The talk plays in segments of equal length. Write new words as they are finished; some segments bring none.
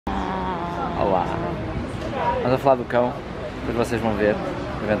Olá. Vamos a falar do cão, depois vocês vão ver,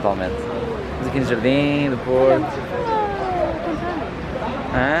 eventualmente. Estamos aqui no jardim do Porto.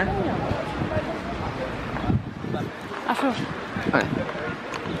 Hã? Achou? Olha.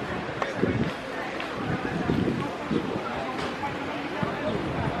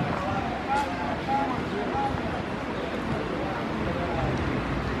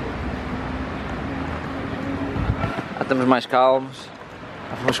 Já estamos mais calmos.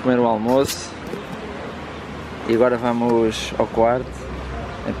 Vamos comer o almoço. E agora vamos ao quarto.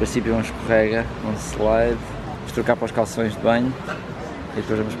 Em princípio um escorrega, um slide. Vamos trocar para os calções de banho. E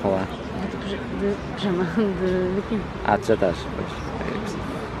depois vamos para lá. De pijama de biquíni. Ah, tu já estás. Pois.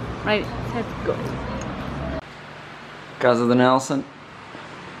 Right, set, go. Casa do Nelson.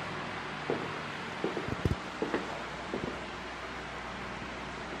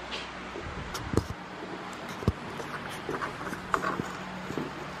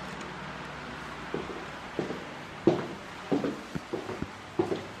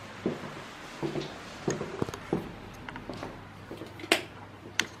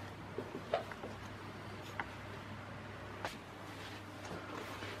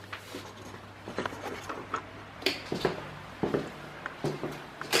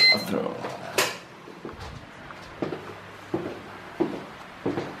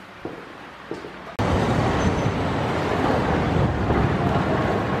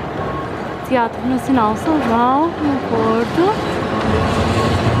 Teatro Nacional São João, no Porto.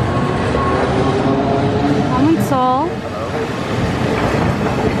 Há muito sol.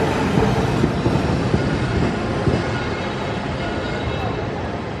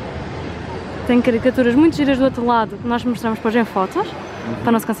 Tem caricaturas muito giras do outro lado que nós mostramos depois em fotos,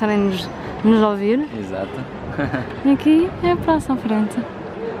 para não se cansarem de nos ouvir. Exato. E aqui é a praça à frente.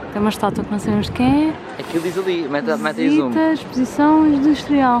 Tem uma estátua que não sabemos de quem é. Aquilo diz ali, mete aí zoom. Visita, exposição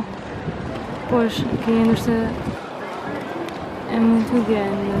industrial. Pois, aqui a indústria é muito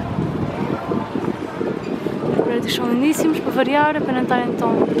grande. Os prédios são lindíssimos, para variar, é para não estarem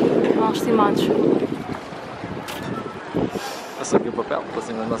tão mal estimados. Passou aqui o papel, por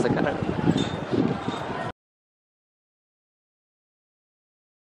cima da nossa cara.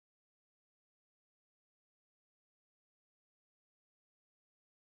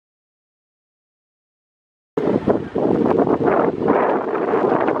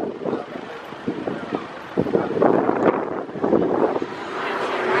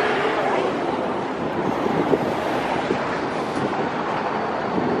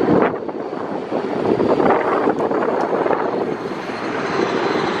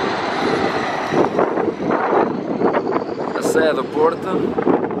 É do Porto.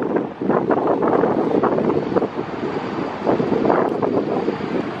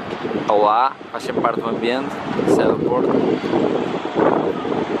 Olá, faz sempre parte do ambiente. Sé do Porto.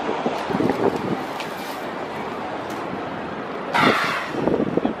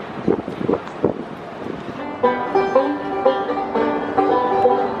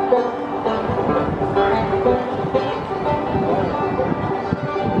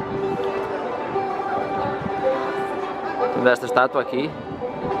 Esta estátua aqui,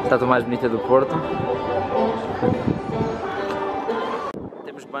 a estátua mais bonita do Porto.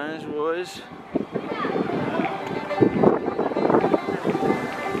 Temos banjo hoje.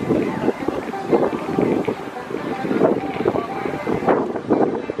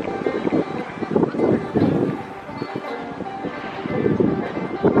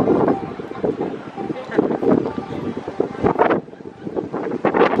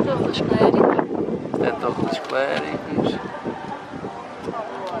 Torre dos Clérigos. É a Torre dos Clérigos.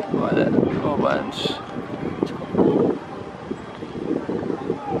 Olha, roubanos.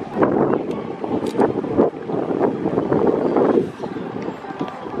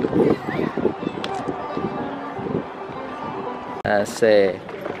 A Sé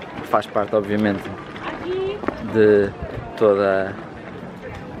faz parte, obviamente, de toda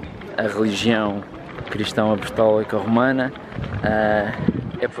a religião cristã apostólica romana.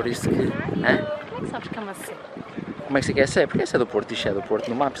 É por isso que... Como é que sabes que é uma Sé? Como é que se quer Sé? Porque essa é do Porto, isto é do Porto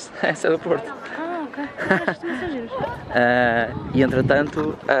no Maps. Essa é do Porto. Ah, ok. E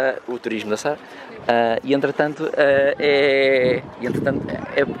entretanto, o turismo da Sé. E entretanto, é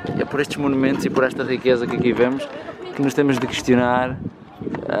por estes monumentos e por esta riqueza que aqui vemos que nos temos de questionar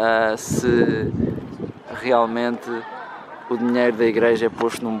se realmente o dinheiro da igreja é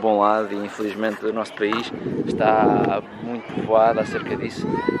posto num bom lado, e infelizmente o nosso país está muito povoado acerca disso.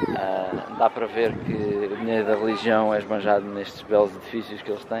 Dá para ver que o dinheiro da religião é esbanjado nestes belos edifícios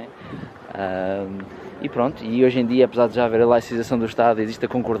que eles têm. E pronto, e hoje em dia, apesar de já haver a laicização do Estado, existe a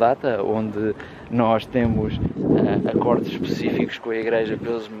concordata, onde nós temos acordos específicos com a Igreja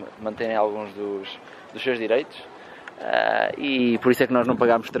para eles manterem alguns dos seus direitos. E por isso é que nós não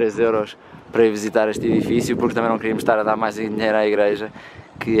pagámos 3 euros para ir visitar este edifício, porque também não queríamos estar a dar mais dinheiro à Igreja,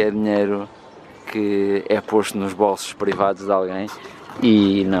 que é dinheiro que é posto nos bolsos privados de alguém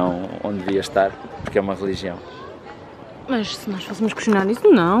e não onde devia estar, porque é uma religião. Mas se nós fôssemos questionar isso,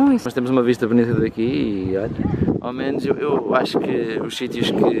 não. Isso... Nós temos uma vista bonita daqui e olha, ao menos eu acho que os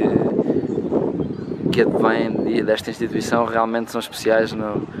sítios que advêm desta instituição realmente são especiais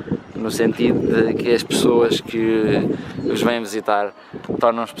no sentido de que as pessoas que os vêm visitar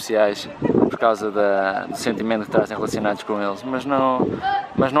tornam especiais por causa do sentimento que trazem relacionados com eles, mas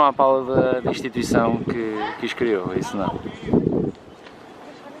não há pala da instituição que os criou, isso não.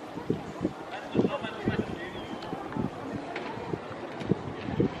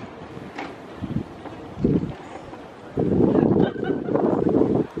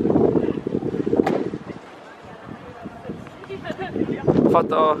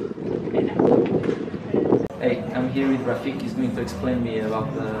 Photo. Hey, I'm here with Rafik. He's going to explain me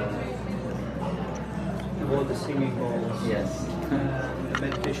about the singing bowls. Yes. The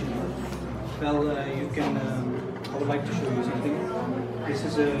meditation. Well, you can. I would like to show you something. This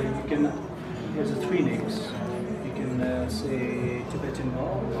is Here's 3 names. You can say Tibetan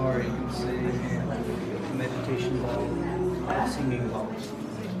bowl, or you can say meditation bowl, singing bowl.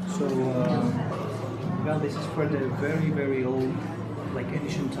 So, well, this is for the very old, like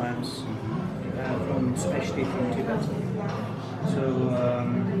ancient times, especially from Tibet. So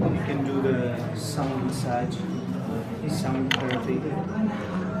you can do the sound massage, sound therapy,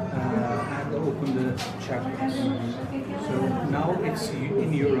 and open the chakras. So now it's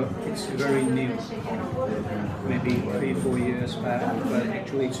in Europe, it's very new, maybe 3-4 years back, but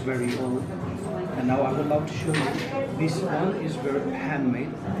actually it's very old. And now I would love to show you. This one is very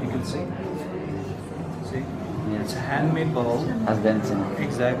handmade, you can see. See? Yes. It's a handmade bowl. As dancing.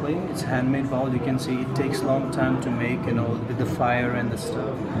 Exactly, it's a handmade bowl. You can see it takes a long time to make, with the fire and the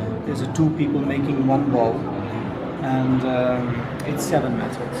stuff. There's 2 people making one bowl, and it's 7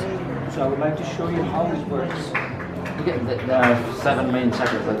 metals. So I would like to show you how it works. Okay, there are 7 main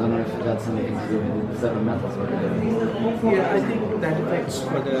chakras. I don't know if that's anything to do with the 7 metals. Yeah, I think that affects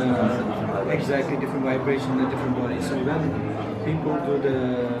for the exactly different vibration in the different bodies. So when people do the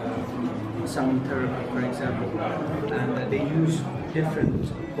sound therapy, for example, and they use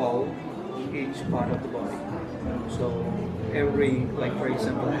different bowl each part of the body. So every, like for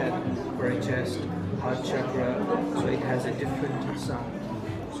example, head for a chest, heart chakra, so it has a different sound.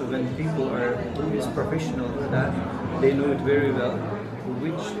 So when people who is professional for that, they know it very well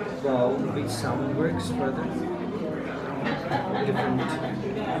which bowl, which sound works for the different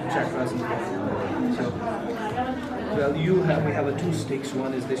chakras in the body. So, well, we have 2 sticks.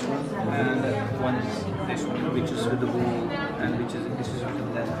 One is this one, and one is this one, which is with the wool, and this is with the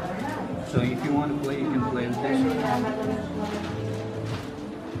leather. So if you want to play, you can play with this one.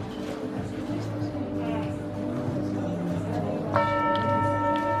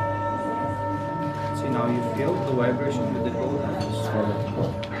 Now you feel the vibration with the both hands.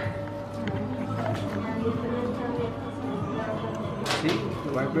 See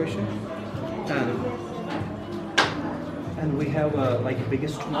the vibration? And we have like a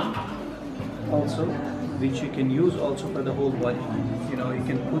biggest one also, which you can use also for the whole body. You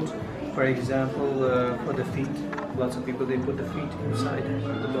can put, for example, for the feet. Lots of people, they put the feet inside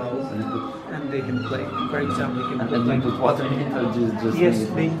the bowl and they can play. For example, you can put like water in it, or just yes,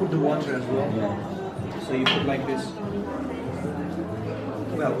 they put the water as well. Yeah. So you put like this.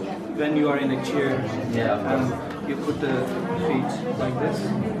 Well, when you are in a chair, you put the feet like this,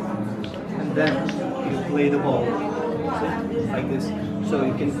 and then you play the ball, like this. So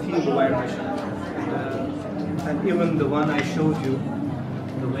you can feel the vibration. And even the one I showed you,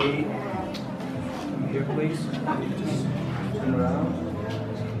 the way from here, please, you just turn around.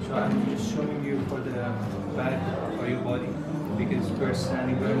 So I'm just showing you for the back for your body, because we're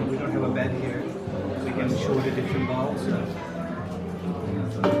standing, we don't have a bed here. We can show the different balls.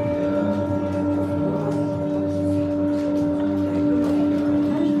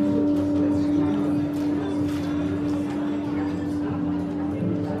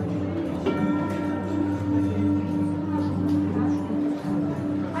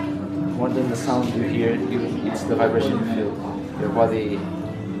 More than the sound you hear, it's the vibration you feel. Your body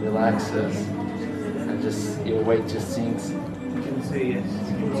relaxes and just your weight just sinks. You can say yes.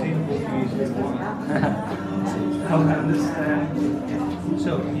 You can say the Portuguese if you want. I understand.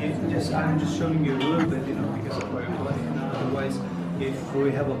 So I'm just showing you a little bit, because of our body. Otherwise, if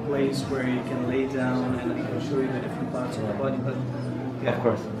we have a place where you can lay down and I can show you the different parts of the body, but yeah. Of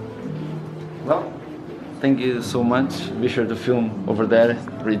course. Well, thank you so much. Be sure to film over there.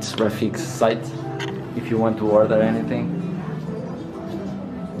 It's Rafik's site if you want to order anything.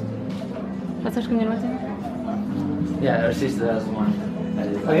 Já sabes que a minha irmã tem? Yeah, our sister has one.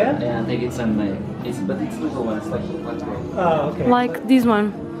 Oh yeah? Yeah, I think it's handmade. But it's little one. It's like Oh, okay. Like this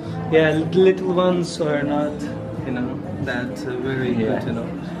one. Yeah, the little ones are not, you know, that very Yeah. good, you know.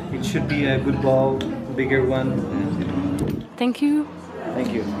 It should be a good ball, bigger one. And, you know. Thank you.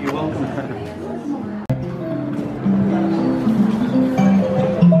 Thank you. You're welcome.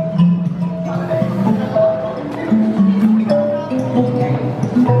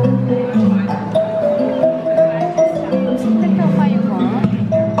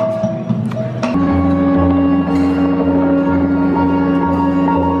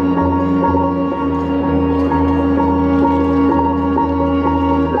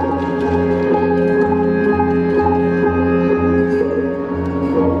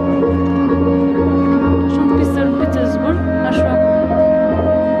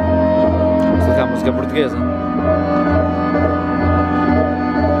 Música portuguesa.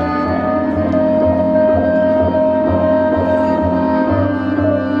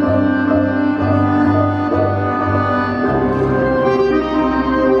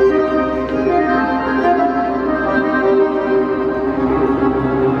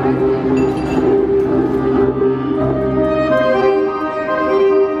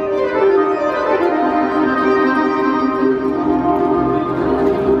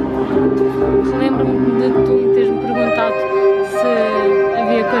 Lembro-me de tu me teres-me perguntado se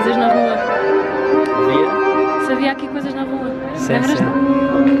havia coisas na rua. Havia? Se havia aqui coisas na rua. Sim, Lembras-te?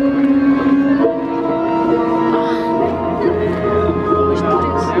 sim.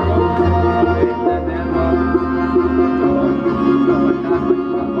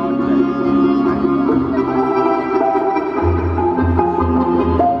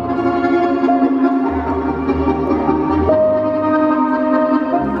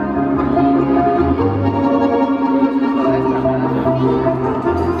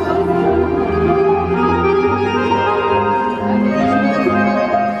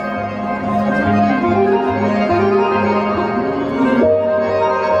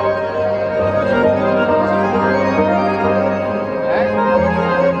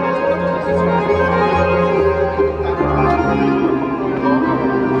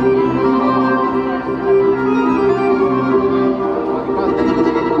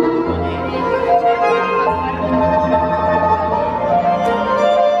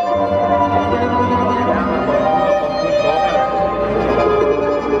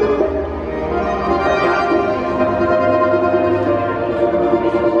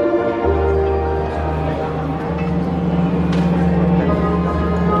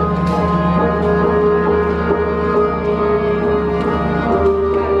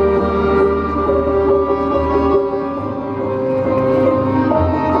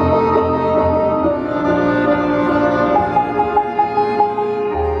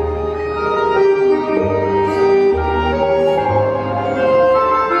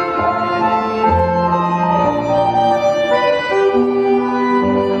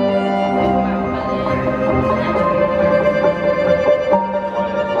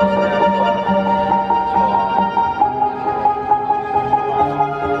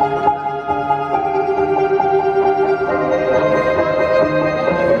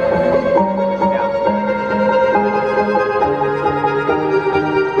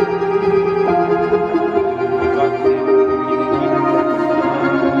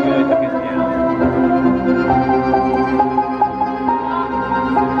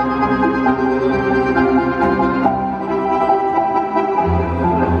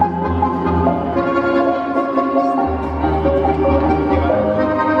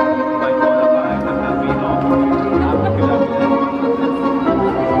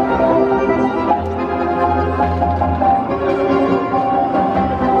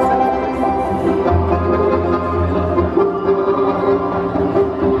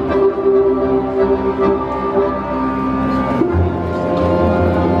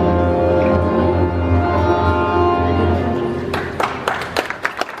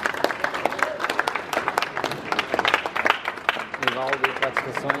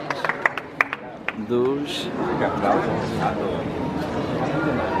 Dos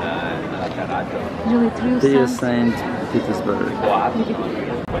Estadia Saint Petersburg.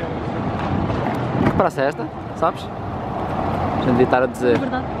 Que praça é esta? Sabes? A gente devia estar a dizer.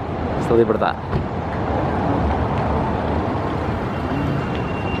 Liberdade. Esta liberdade.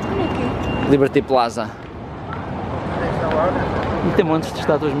 Liberty Plaza. E tem montes de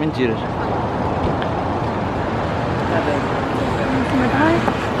estátuas muito giras. Como é que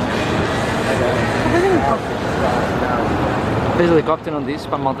vai? helicóptero. Fez helicóptero, não disse?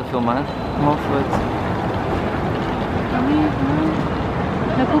 Para a malta filmar? Mal feito.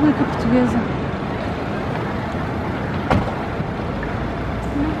 República Portuguesa.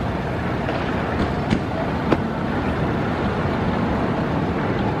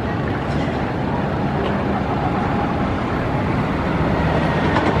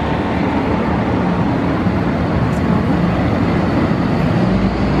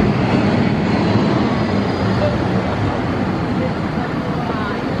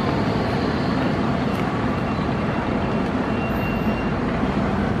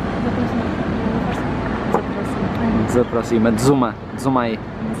 Desaproxima, desuma aí.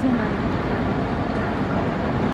 Zona.